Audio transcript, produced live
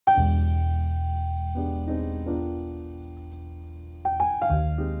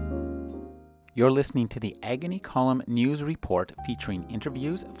You're listening to the Agony Column News Report featuring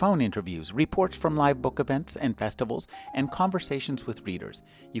interviews, phone interviews, reports from live book events and festivals, and conversations with readers.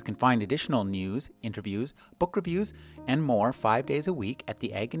 You can find additional news, interviews, book reviews, and more 5 days a week at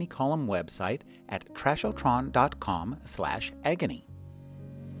the Agony Column website at trashotron.com/agony.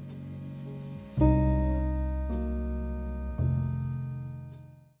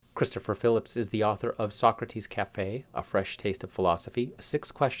 Christopher Phillips is the author of Socrates Cafe, A Fresh Taste of Philosophy,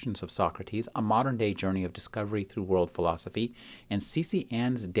 6 Questions of Socrates, A Modern-Day Journey of Discovery Through World Philosophy, and Cece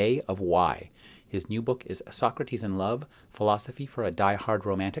Ann's Day of Why. His new book is Socrates in Love, Philosophy for a Die-Hard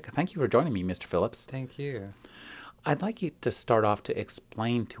Romantic. Thank you for joining me, Mr. Phillips. Thank you. I'd like you to start off to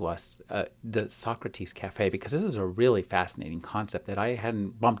explain to us the Socrates Cafe, because this is a really fascinating concept that I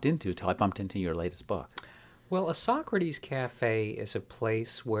hadn't bumped into till I bumped into your latest book. Well, a Socrates Cafe is a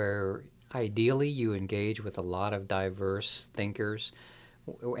place where ideally you engage with a lot of diverse thinkers,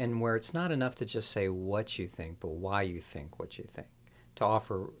 and where it's not enough to just say what you think, but why you think what you think, to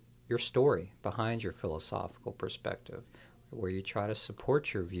offer your story behind your philosophical perspective, where you try to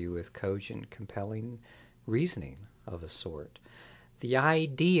support your view with cogent, compelling reasoning of a sort. The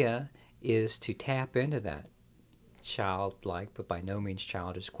idea is to tap into that childlike, but by no means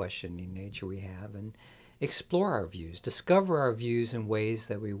childish questioning nature we have, and explore our views, discover our views in ways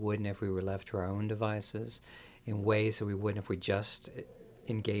that we wouldn't if we were left to our own devices, in ways that we wouldn't if we just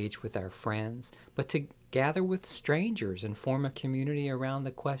engaged with our friends, but to gather with strangers and form a community around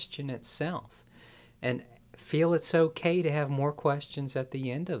the question itself, and feel it's okay to have more questions at the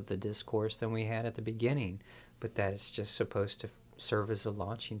end of the discourse than we had at the beginning, but that it's just supposed to serve as a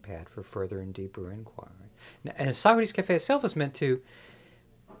launching pad for further and deeper inquiry. And Socrates Cafe itself is meant to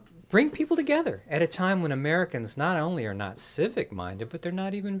bring people together at a time when Americans not only are not civic-minded, but they're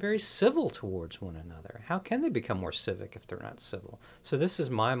not even very civil towards one another. How can they become more civic if they're not civil? So this is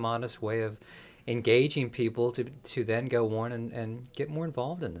my modest way of engaging people to then go on and get more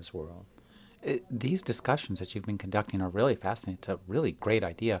involved in this world. These discussions that you've been conducting are really fascinating. It's a really great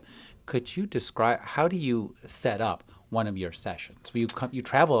idea. Could you describe, how do you set up one of your sessions? You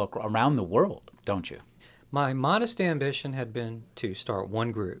travel around the world, don't you? My modest ambition had been to start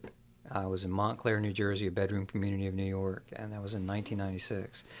one group. I was in Montclair, New Jersey, a bedroom community of New York, and that was in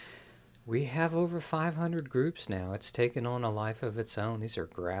 1996. We have over 500 groups now. It's taken on a life of its own. These are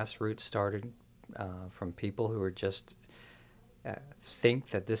grassroots started from people who are just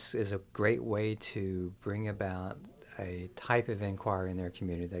think that this is a great way to bring about a type of inquiry in their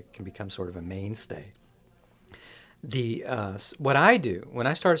community that can become sort of a mainstay. What I do when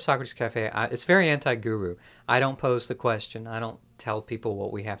I started Socrates Cafe, it's very anti-guru. I don't pose the question. I don't tell people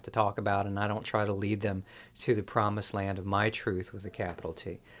what we have to talk about, and I don't try to lead them to the promised land of my truth with a capital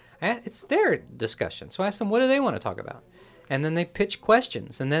T. It's their discussion. So I ask them, what do they want to talk about? And then they pitch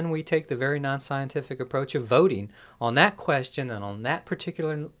questions, and then we take the very non-scientific approach of voting on that question, and on that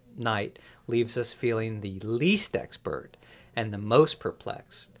particular night leaves us feeling the least expert and the most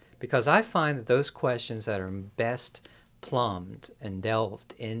perplexed. Because I find that those questions that are best plumbed and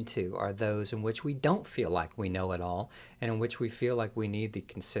delved into are those in which we don't feel like we know it all, and in which we feel like we need the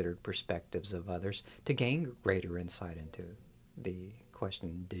considered perspectives of others to gain greater insight into the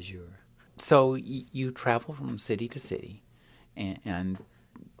question du jour. So you travel from city to city and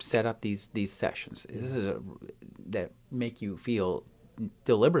set up these sessions. This is that make you feel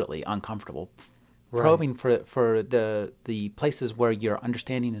deliberately uncomfortable. Right. Probing for the places where your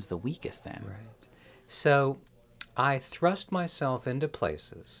understanding is the weakest then. Right. So I thrust myself into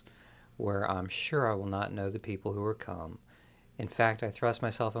places where I'm sure I will not know the people who are come. In fact, I thrust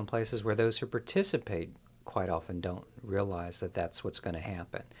myself in places where those who participate quite often don't realize that that's what's going to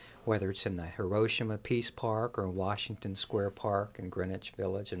happen, whether it's in the Hiroshima Peace Park or Washington Square Park in Greenwich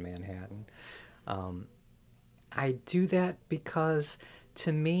Village in Manhattan. I do that because,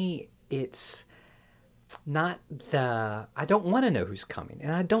 to me, it's not I don't want to know who's coming,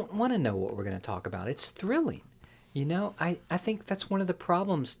 and I don't want to know what we're going to talk about. It's thrilling. You know, I think that's one of the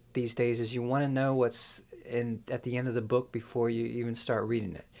problems these days is you want to know what's at the end of the book before you even start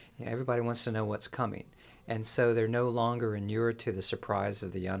reading it. You know, everybody wants to know what's coming, and so they're no longer inured to the surprise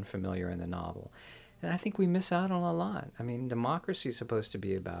of the unfamiliar in the novel. And I think we miss out on a lot. I mean, democracy is supposed to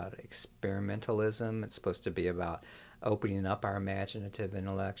be about experimentalism. It's supposed to be about opening up our imaginative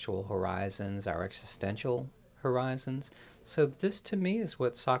intellectual horizons, our existential horizons. So this, to me, is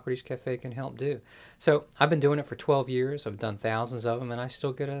what Socrates Cafe can help do. So I've been doing it for 12 years. I've done thousands of them, and I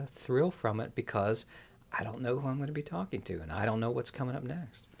still get a thrill from it because I don't know who I'm going to be talking to, and I don't know what's coming up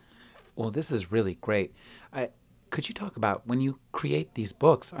next. Well, this is really great. Could you talk about when you create these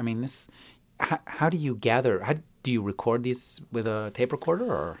books? I mean, how do you gather? How do you record these with a tape recorder,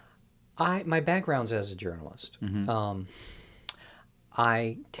 or? My background's as a journalist.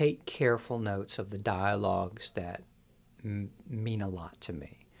 I take careful notes of the dialogues that mean a lot to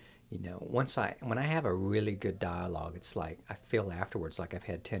me. You know, when I have a really good dialogue, it's like I feel afterwards like I've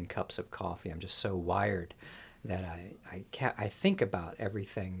had 10 cups of coffee. I'm just so wired that I think about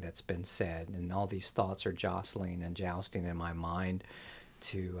everything that's been said, and all these thoughts are jostling and jousting in my mind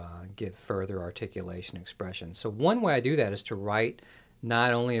to give further articulation expression. So one way I do that is to write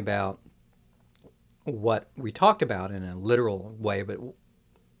not only about what we talked about in a literal way, but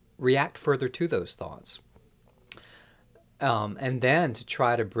react further to those thoughts. And then to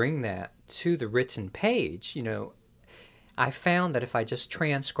try to bring that to the written page, you know, I found that if I just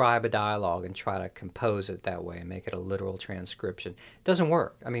transcribe a dialogue and try to compose it that way and make it a literal transcription, it doesn't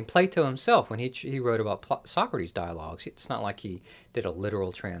work. I mean, Plato himself, when he wrote about Socrates' dialogues, it's not like he did a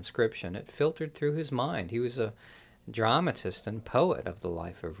literal transcription. It filtered through his mind. He was a dramatist and poet of the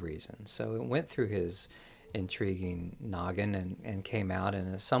life of reason. So it went through his intriguing noggin and came out in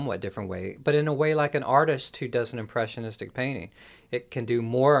a somewhat different way, but in a way like an artist who does an impressionistic painting. It can do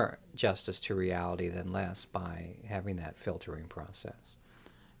more justice to reality than less by having that filtering process.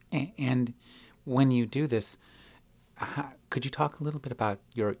 And when you do this, could you talk a little bit about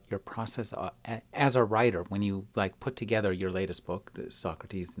your process as a writer when you like put together your latest book,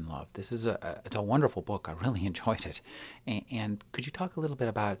 Socrates in Love? This is it's a wonderful book. I really enjoyed it. And could you talk a little bit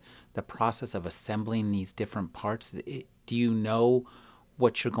about the process of assembling these different parts? Do you know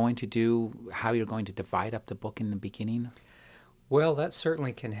what you're going to do, how you're going to divide up the book in the beginning? Well, that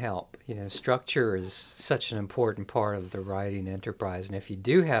certainly can help. You know, structure is such an important part of the writing enterprise, and if you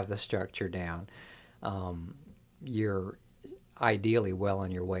do have the structure down, you're ideally well on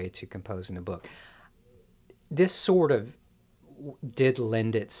your way to composing a book. This sort of did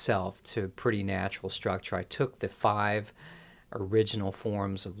lend itself to pretty natural structure. I took the 5 original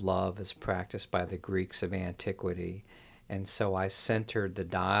forms of love as practiced by the Greeks of antiquity, and so I centered the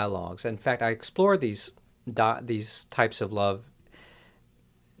dialogues. In fact, I explored these types of love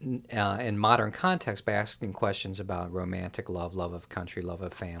in modern context by asking questions about romantic love, love of country, love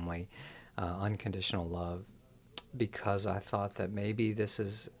of family, unconditional love, because I thought that maybe this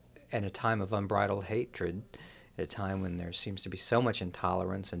is at a time of unbridled hatred, at a time when there seems to be so much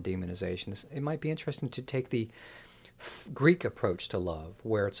intolerance and demonization. It might be interesting to take the Greek approach to love,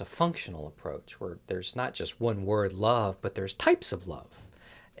 where it's a functional approach, where there's not just one word love, but there's types of love,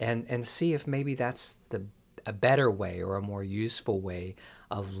 and see if maybe that's a better way or a more useful way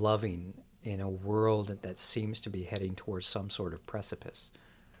of loving in a world that seems to be heading towards some sort of precipice.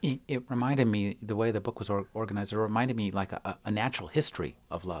 It reminded me, the way the book was organized, it reminded me like a natural history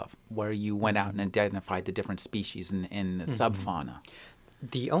of love, where you went out and identified the different species and the subfauna.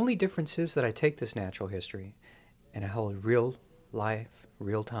 The only difference is that I take this natural history and I hold real life,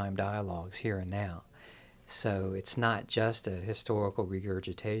 real-time dialogues here and now. So it's not just a historical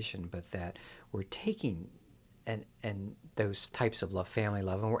regurgitation, but that we're taking and those types of love, family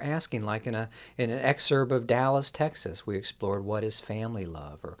love, and we're asking, like in an excerpt of Dallas, Texas, we explored what is family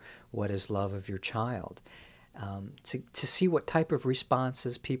love or what is love of your child, to see what type of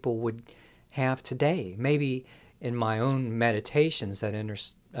responses people would have today. Maybe in my own meditations that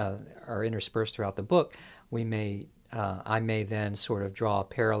are interspersed throughout the book, I may then sort of draw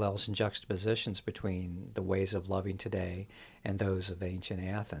parallels and juxtapositions between the ways of loving today and those of ancient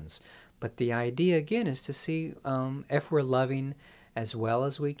Athens. But the idea, again, is to see if we're loving as well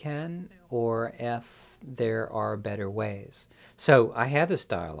as we can, or if there are better ways. So I had this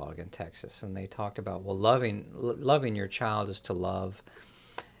dialogue in Texas, and they talked about, well, loving your child is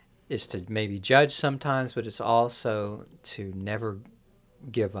to maybe judge sometimes, but it's also to never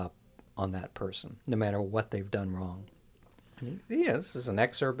give up on that person, no matter what they've done wrong. I mean, this is an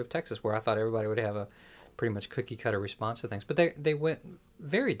excerpt of Texas where I thought everybody would have a pretty much cookie-cutter response to things, but they went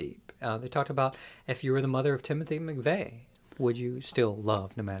very deep. They talked about, if you were the mother of Timothy McVeigh, would you still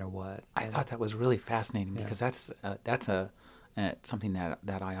love no matter what? I thought that was really fascinating, because that's something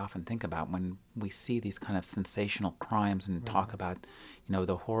that I often think about when we see these kind of sensational crimes and talk about,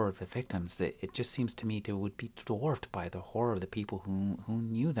 the horror of the victims. It just seems to me would be dwarfed by the horror of the people who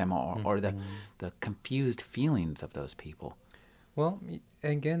knew them, or the confused feelings of those people. Well,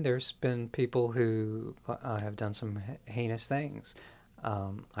 again, there's been people who have done some heinous things.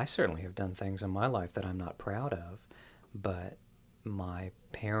 I certainly have done things in my life that I'm not proud of, but my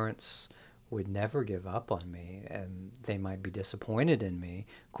parents would never give up on me, and they might be disappointed in me.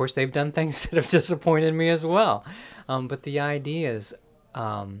 Of course, they've done things that have disappointed me as well. But the idea is,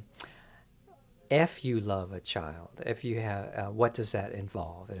 if you love a child, if you have, what does that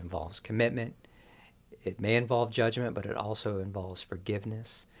involve? It involves commitment. It may involve judgment, but it also involves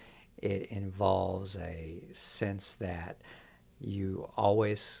forgiveness. It involves a sense that you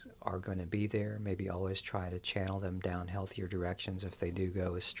always are going to be there, maybe always try to channel them down healthier directions if they do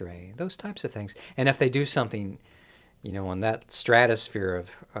go astray, those types of things. And if they do something, on that stratosphere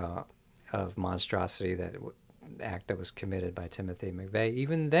of monstrosity, that act that was committed by Timothy McVeigh,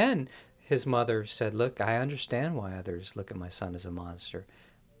 even then his mother said, look, I understand why others look at my son as a monster,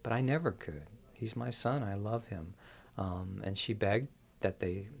 but I never could. He's my son. I love him. And she begged that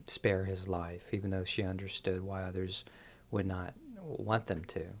they spare his life, even though she understood why others would not want them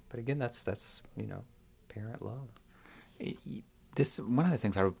to. But again, that's parent love. This one of the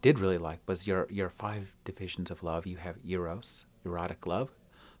things I did really like was your 5 divisions of love. You have eros, erotic love,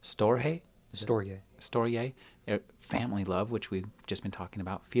 storge, family love, which we've just been talking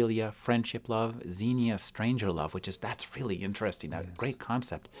about, philia, friendship love, xenia, stranger love, that's really interesting, a great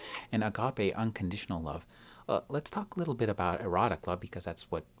concept, and agape, unconditional love. Let's talk a little bit about erotic love, because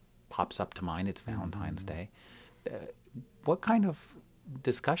that's what pops up to mind. It's Valentine's Day. What kind of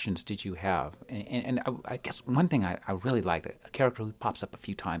discussions did you have? And I guess one thing I really liked, a character who pops up a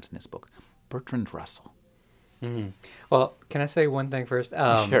few times in this book, Bertrand Russell. Mm-hmm. Well, can I say one thing first?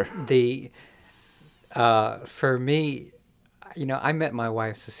 Sure. For me, I met my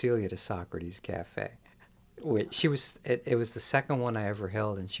wife Cecilia at a Socrates Cafe. It was the second one I ever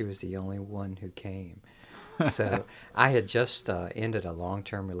held, and she was the only one who came. So I had just ended a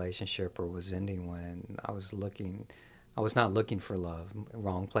long-term relationship, or was ending one, and I was not looking for love.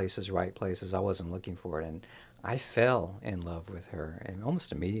 Wrong places, right places. I wasn't looking for it, and I fell in love with her, and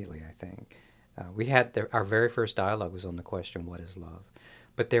almost immediately, I think. We had our very first dialogue was on the question, what is love?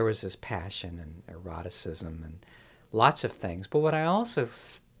 But there was this passion and eroticism and lots of things. But what I also,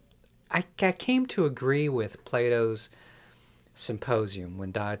 I came to agree with Plato's Symposium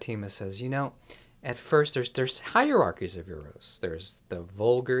when Diotima says, at first there's hierarchies of eros. There's the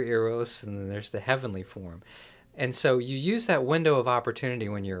vulgar eros, and then there's the heavenly form. And so you use that window of opportunity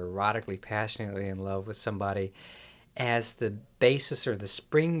when you're erotically, passionately in love with somebody as the basis or the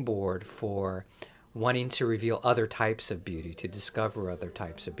springboard for wanting to reveal other types of beauty, to discover other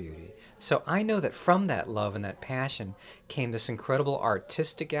types of beauty. So I know that from that love and that passion came this incredible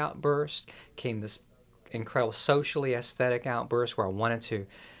artistic outburst, came this incredible socially aesthetic outburst where I wanted to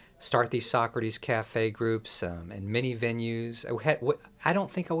start these Socrates Cafe groups and many venues. I don't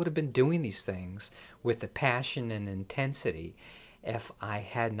think I would have been doing these things with the passion and intensity if I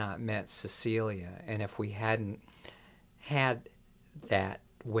had not met Cecilia, and if we hadn't had that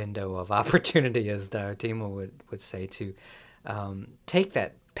window of opportunity, as Diotima would say, to take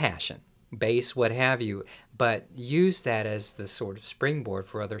that passion, base, what have you, but use that as the sort of springboard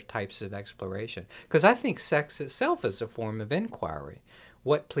for other types of exploration. Because I think sex itself is a form of inquiry.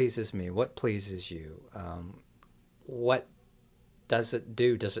 What pleases me? What pleases you? What does it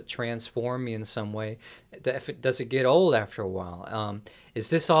do? Does it transform me in some way? Does it get old after a while? Is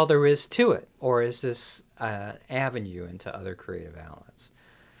this all there is to it? Or is this avenue into other creative outlets?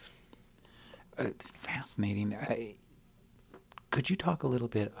 Fascinating. Could you talk a little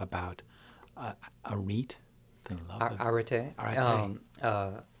bit about arete, the love of arete?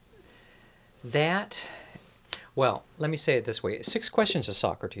 Arete. Well, let me say it this way. 6 Questions of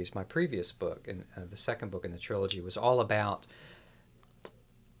Socrates, my previous book, and the second book in the trilogy, was all about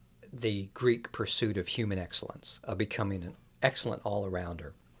the Greek pursuit of human excellence, of becoming an excellent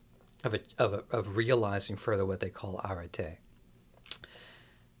all-arounder, of realizing further what they call arete.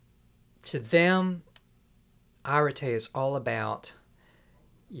 To them, arete is all about,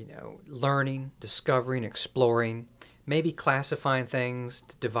 learning, discovering, exploring, maybe classifying things,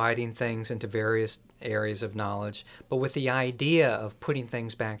 dividing things into various areas of knowledge, but with the idea of putting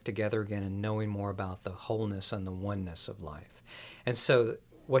things back together again and knowing more about the wholeness and the oneness of life. And so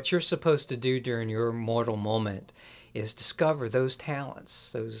what you're supposed to do during your mortal moment is discover those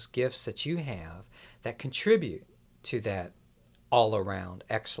talents, those gifts that you have that contribute to that all-around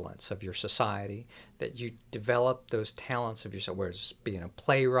excellence of your society, that you develop those talents of yourself, whether it's being a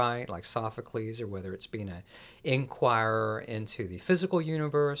playwright like Sophocles, or whether it's being an inquirer into the physical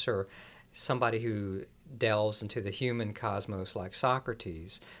universe, or somebody who delves into the human cosmos like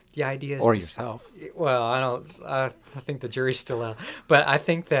Socrates. The idea is... Or yourself. Well, I think the jury's still out. But I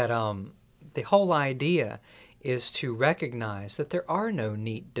think that the whole idea is to recognize that there are no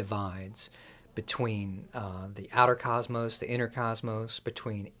neat divides between the outer cosmos, the inner cosmos,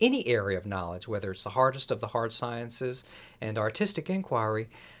 between any area of knowledge, whether it's the hardest of the hard sciences and artistic inquiry,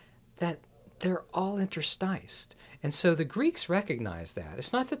 that they're all intersticed. And so the Greeks recognized that.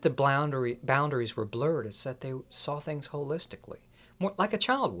 It's not that the boundaries were blurred, it's that they saw things holistically, more like a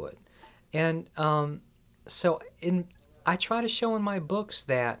child would. And so I try to show in my books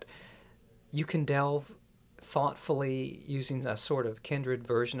that you can delve thoughtfully using a sort of kindred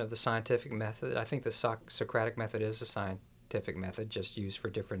version of the scientific method. I think the Socratic method is a scientific method, just used for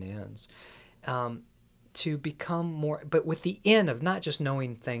different ends. To become more, but with the end of not just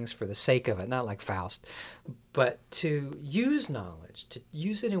knowing things for the sake of it, not like Faust, but to use knowledge, to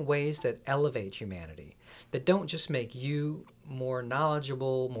use it in ways that elevate humanity, that don't just make you more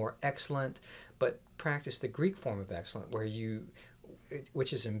knowledgeable, more excellent, but practice the Greek form of excellent,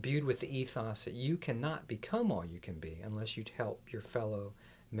 which is imbued with the ethos that you cannot become all you can be unless you help your fellow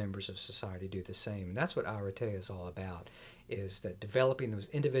members of society do the same. And that's what Arete is all about, is that developing those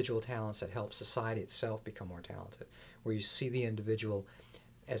individual talents that help society itself become more talented, where you see the individual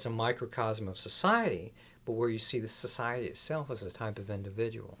as a microcosm of society, but where you see the society itself as a type of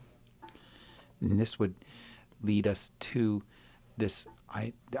individual. And this would lead us to this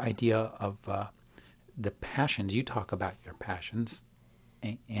idea of the passions. You talk about your passions,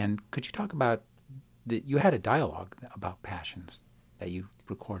 and could you talk about that? You had a dialogue about passions that you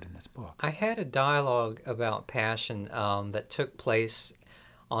record in this book. I had a dialogue about passion that took place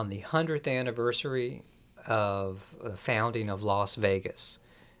on the 100th anniversary of the founding of Las Vegas.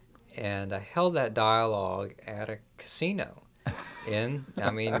 And I held that dialogue at a casino. There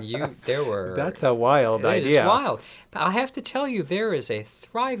were... That's a wild idea. It is wild. I have to tell you, there is a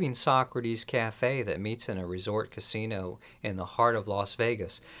thriving Socrates Cafe that meets in a resort casino in the heart of Las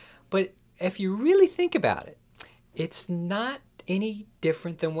Vegas. But if you really think about it, it's not any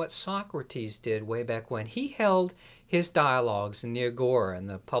different than what Socrates did way back when. He held his dialogues in the agora, in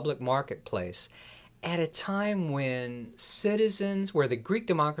the public marketplace, at a time when citizens, where the Greek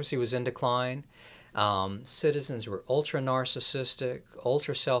democracy was in decline, citizens were ultra narcissistic,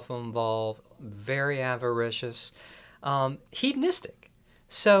 ultra self-involved, very avaricious, hedonistic.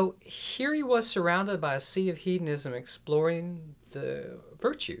 So here he was surrounded by a sea of hedonism, exploring the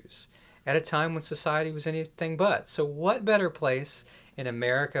virtues at a time when society was anything but. So what better place in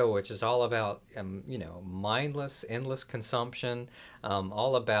America, which is all about mindless, endless consumption,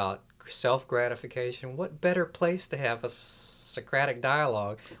 all about self-gratification, what better place to have a Socratic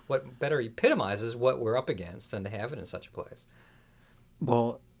dialogue, what better epitomizes what we're up against than to have it in such a place?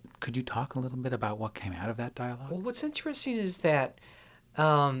 Well, could you talk a little bit about what came out of that dialogue? Well, what's interesting is that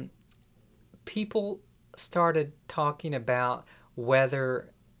people started talking about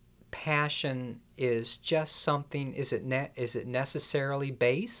whether passion is just something. Is it necessarily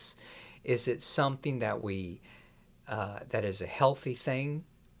base? Is it something that that is a healthy thing,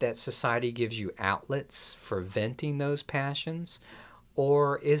 that society gives you outlets for venting those passions,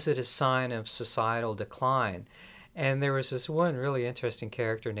 or is it a sign of societal decline? And there was this one really interesting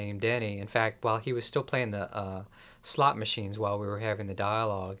character named Denny. In fact, while he was still playing the slot machines while we were having the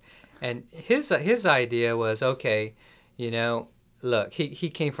dialogue, and his idea was, okay, look, he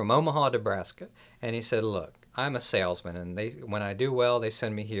came from Omaha, Nebraska, and he said, look, I'm a salesman, and when I do well, they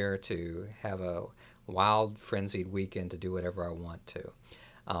send me here to have a wild, frenzied weekend to do whatever I want to.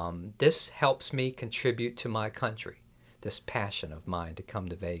 This helps me contribute to my country, this passion of mine to come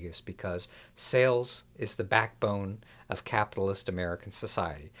to Vegas, because sales is the backbone of capitalist American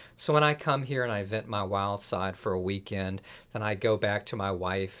society. So when I come here and I vent my wild side for a weekend, then I go back to my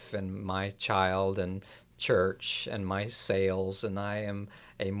wife and my child and church and my sales, and I am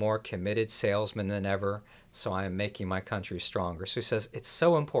a more committed salesman than ever, so I am making my country stronger. So he says it's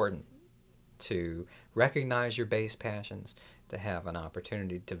so important to recognize your base passions, to have an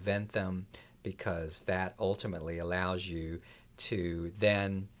opportunity to vent them, because that ultimately allows you to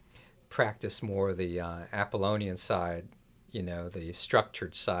then practice more the Apollonian side, the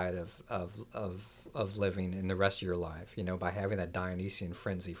structured side of living in the rest of your life, by having that Dionysian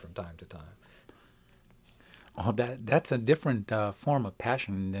frenzy from time to time. Oh, that's a different form of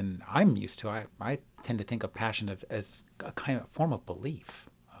passion than I'm used to. I tend to think of passion as a kind of form of belief,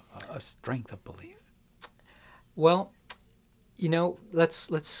 a strength of belief. Well, let's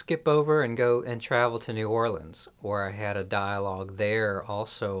skip over and go and travel to New Orleans, where I had a dialogue there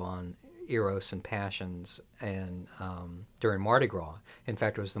also on eros and passions, and during Mardi Gras. In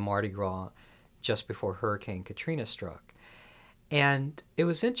fact, it was the Mardi Gras just before Hurricane Katrina struck. And it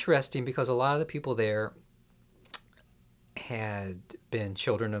was interesting because a lot of the people there had been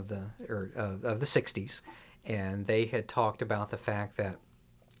children of the 60s, and they had talked about the fact that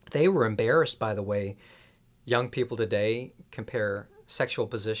they were embarrassed by the way young people today compare sexual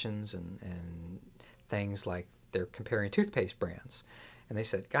positions and things, like they're comparing toothpaste brands. And they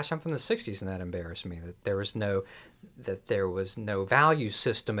said, gosh, I'm from the 60s, and that embarrassed me, that there was no value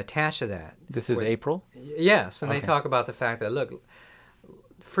system attached to that. This is April? Yes, and okay. They talk about the fact that, look,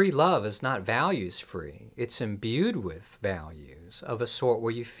 free love is not values free. It's imbued with values of a sort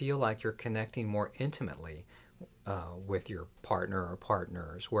where you feel like you're connecting more intimately with your partner or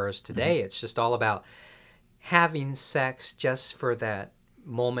partners. Whereas today it's just all about having sex just for that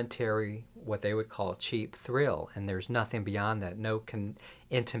momentary, what they would call cheap thrill. And there's nothing beyond that. No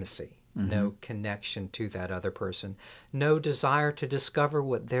intimacy, no connection to that other person, no desire to discover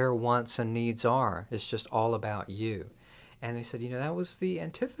what their wants and needs are. It's just all about you. And they said, that was the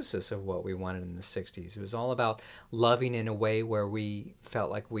antithesis of what we wanted in the 60s. It was all about loving in a way where we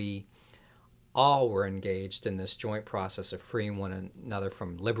felt like we all were engaged in this joint process of freeing one another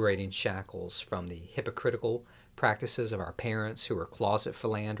from liberating shackles from the hypocritical practices of our parents who were closet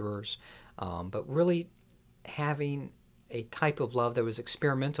philanderers, but really having a type of love that was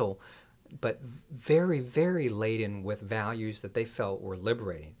experimental, but very, very laden with values that they felt were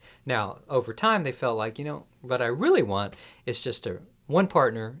liberating. Now, over time, they felt like, what I really want is just one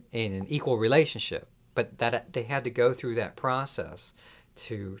partner in an equal relationship. But that they had to go through that process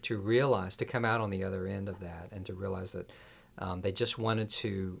to realize, to come out on the other end of that, and to realize that they just wanted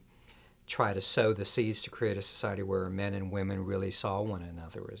to try to sow the seeds to create a society where men and women really saw one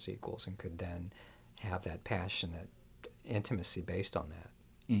another as equals and could then have that passionate intimacy based on that.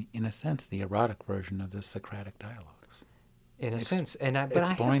 In a sense, the erotic version of the Socratic dialogues. In a sense, but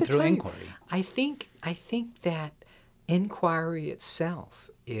exploring I have to through tell inquiry. You, I think that inquiry itself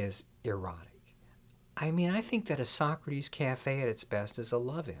is erotic. I mean, I think that a Socrates cafe at its best is a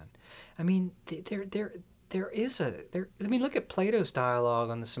love-in. I mean, there is look at Plato's dialogue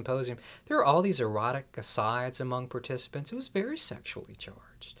on the Symposium. There are all these erotic asides among participants. It was very sexually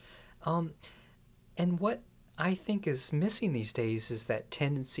charged, and what I think is missing these days is that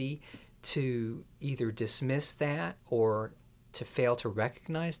tendency to either dismiss that or to fail to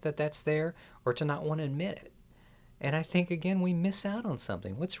recognize that that's there or to not want to admit it. And I think, again, we miss out on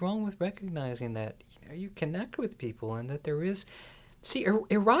something. What's wrong with recognizing that you connect with people and that there is... See,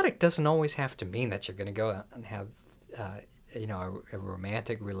 erotic doesn't always have to mean that you're going to go out and have a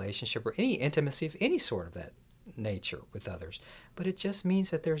romantic relationship or any intimacy of any sort of that nature with others. But it just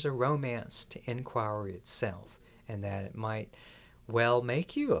means that there's a romance to inquiry itself, and that it might well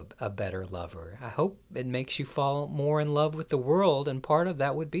make you a better lover. I hope it makes you fall more in love with the world, and part of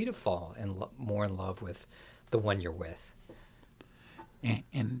that would be to fall more in love with the one you're with.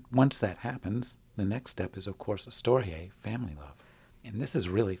 And once that happens, the next step is, of course, a storge, family love. And this is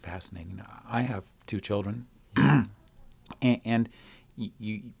really fascinating. I have 2 children, and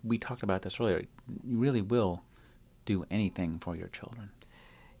we talked about this earlier. You really will do anything for your children.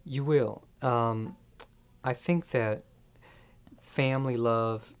 You will. I think that family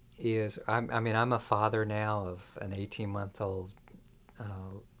love is... I'm a father now of an 18-month-old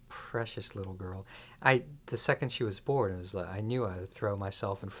precious little girl. The second she was born, it was like I knew I would throw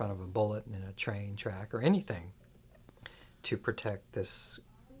myself in front of a bullet in a train track or anything to protect this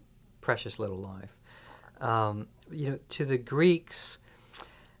precious little life. To the Greeks,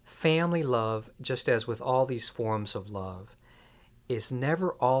 family love, just as with all these forms of love, is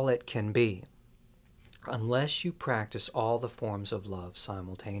never all it can be unless you practice all the forms of love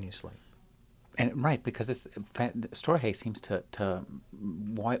simultaneously. And right, because storge seems to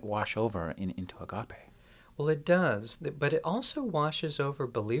wash over into agape. Well, it does, but it also washes over,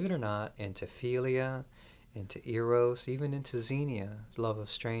 believe it or not, into philia, into eros, even into xenia, love of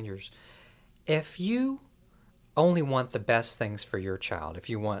strangers. If you only want the best things for your child, if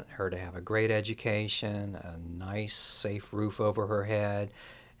you want her to have a great education, a nice, safe roof over her head,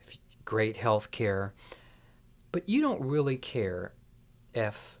 great health care, but you don't really care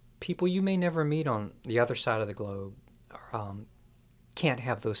if people you may never meet on the other side of the globe can't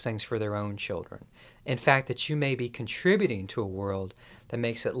have those things for their own children. In fact, that you may be contributing to a world that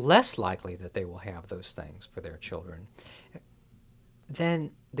makes it less likely that they will have those things for their children.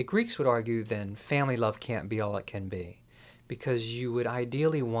 Then the Greeks would argue then family love can't be all it can be, because you would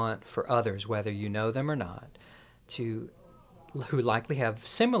ideally want for others, whether you know them or not, who likely have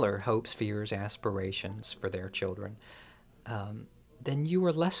similar hopes, fears, aspirations for their children, then you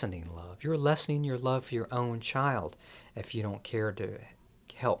are lessening love. You're lessening your love for your own child if you don't care to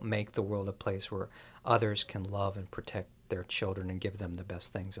help make the world a place where others can love and protect their children and give them the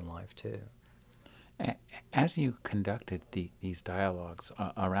best things in life too. As you conducted these dialogues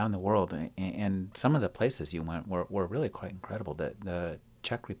around the world, and some of the places you went were really quite incredible. The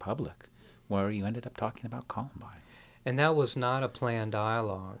Czech Republic, where you ended up talking about Columbine. And that was not a planned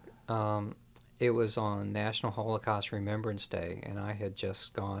dialogue. It was on National Holocaust Remembrance Day, and I had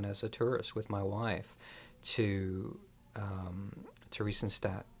just gone as a tourist with my wife to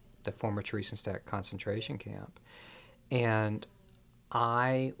Theresienstadt, the former Theresienstadt concentration camp. And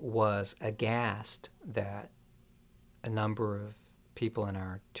I was aghast that a number of people in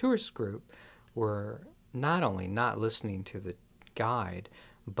our tourist group were not only not listening to the guide,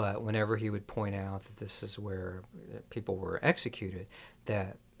 but whenever he would point out that this is where people were executed,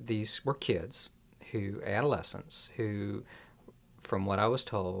 that these were kids adolescents who, from what I was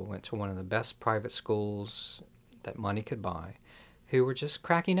told, went to one of the best private schools that money could buy, who were just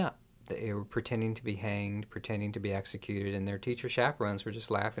cracking up. They were pretending to be hanged, pretending to be executed, and their teacher chaperones were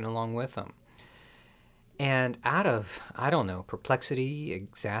just laughing along with them. And out of, I don't know, perplexity,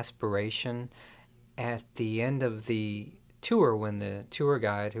 exasperation, at the end of the tour, when the tour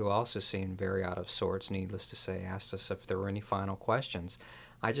guide, who also seemed very out of sorts, needless to say, asked us if there were any final questions,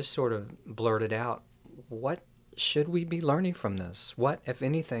 I just sort of blurted out, what should we be learning from this? What, if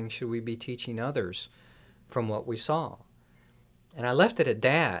anything, should we be teaching others from what we saw? And I left it at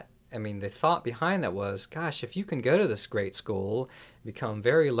that. I mean, the thought behind that was, gosh, if you can go to this great school, become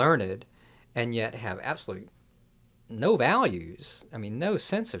very learned, and yet have absolutely no values, I mean, no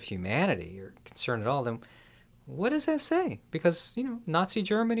sense of humanity or concern at all, then what does that say? Because, Nazi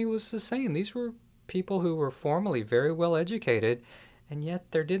Germany was the same. These were people who were formally very well educated, and yet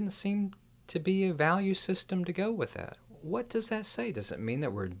there didn't seem to be a value system to go with that. What does that say? Does it mean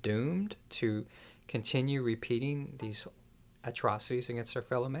that we're doomed to continue repeating these atrocities against our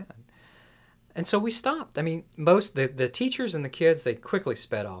fellow man? And so we stopped. I mean, most the teachers and the kids, they quickly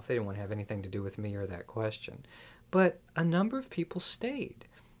sped off. They didn't want to have anything to do with me or that question. But a number of people stayed.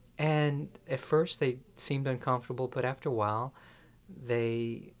 And at first they seemed uncomfortable, but after a while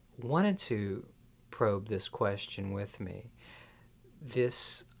they wanted to probe this question with me.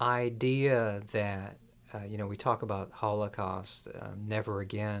 This idea that, we talk about Holocaust, never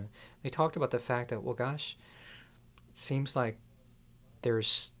again. They talked about the fact that, well, gosh, it seems like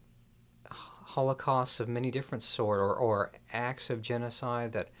there's holocausts of many different sort, or acts of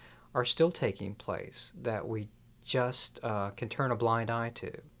genocide that are still taking place that we just can turn a blind eye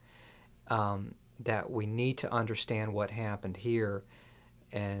to. That we need to understand what happened here,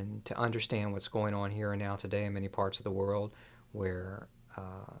 and to understand what's going on here and now today in many parts of the world, where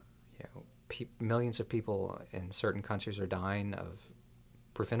millions of people in certain countries are dying of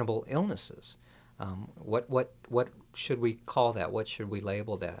preventable illnesses. What should we call that? What should we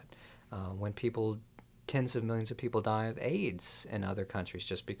label that? When tens of millions of people die of AIDS in other countries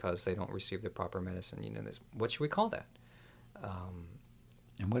just because they don't receive the proper medicine, what should we call that?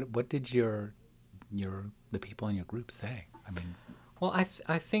 And what did the people in your group say? I mean, well,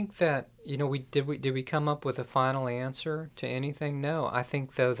 I think that did we come up with a final answer to anything? No. I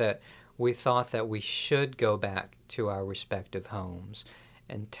think though that we thought that we should go back to our respective homes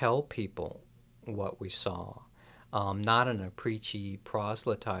and tell people what we saw, not in a preachy,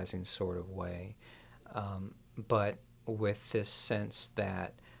 proselytizing sort of way, but with this sense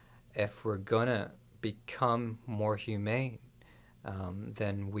that if we're gonna become more humane,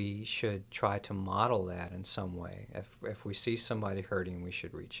 then we should try to model that in some way. If we see somebody hurting, we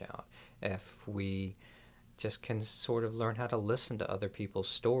should reach out. If we just can sort of learn how to listen to other people's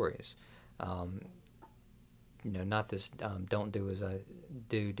stories, not this don't do as I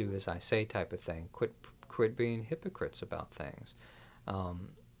do as I say type of thing. Quit being hypocrites about things,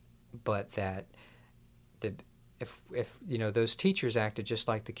 but that if those teachers acted just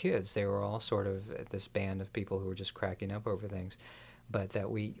like the kids, they were all sort of this band of people who were just cracking up over things, but that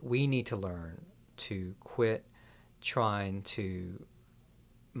we need to learn to quit trying to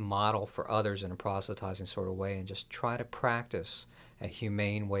model for others in a proselytizing sort of way and just try to practice a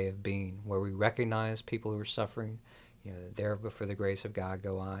humane way of being, where we recognize people who are suffering, there but for the grace of God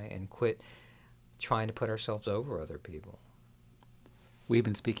go I, and quit trying to put ourselves over other people. We've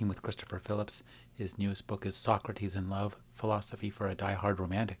been speaking with Christopher Phillips. His newest book is Socrates in Love, Philosophy for a Die-Hard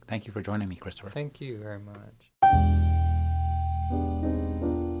Romantic. Thank you for joining me, Christopher. Thank you very much.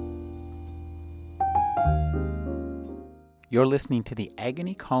 You're listening to the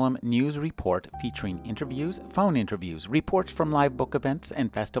Agony Column News Report, featuring interviews, phone interviews, reports from live book events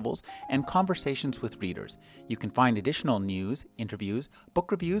and festivals, and conversations with readers. You can find additional news, interviews,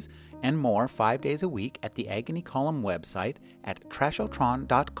 book reviews, and more 5 days a week at the Agony Column website at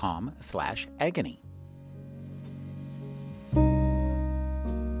trashotron.com/agony.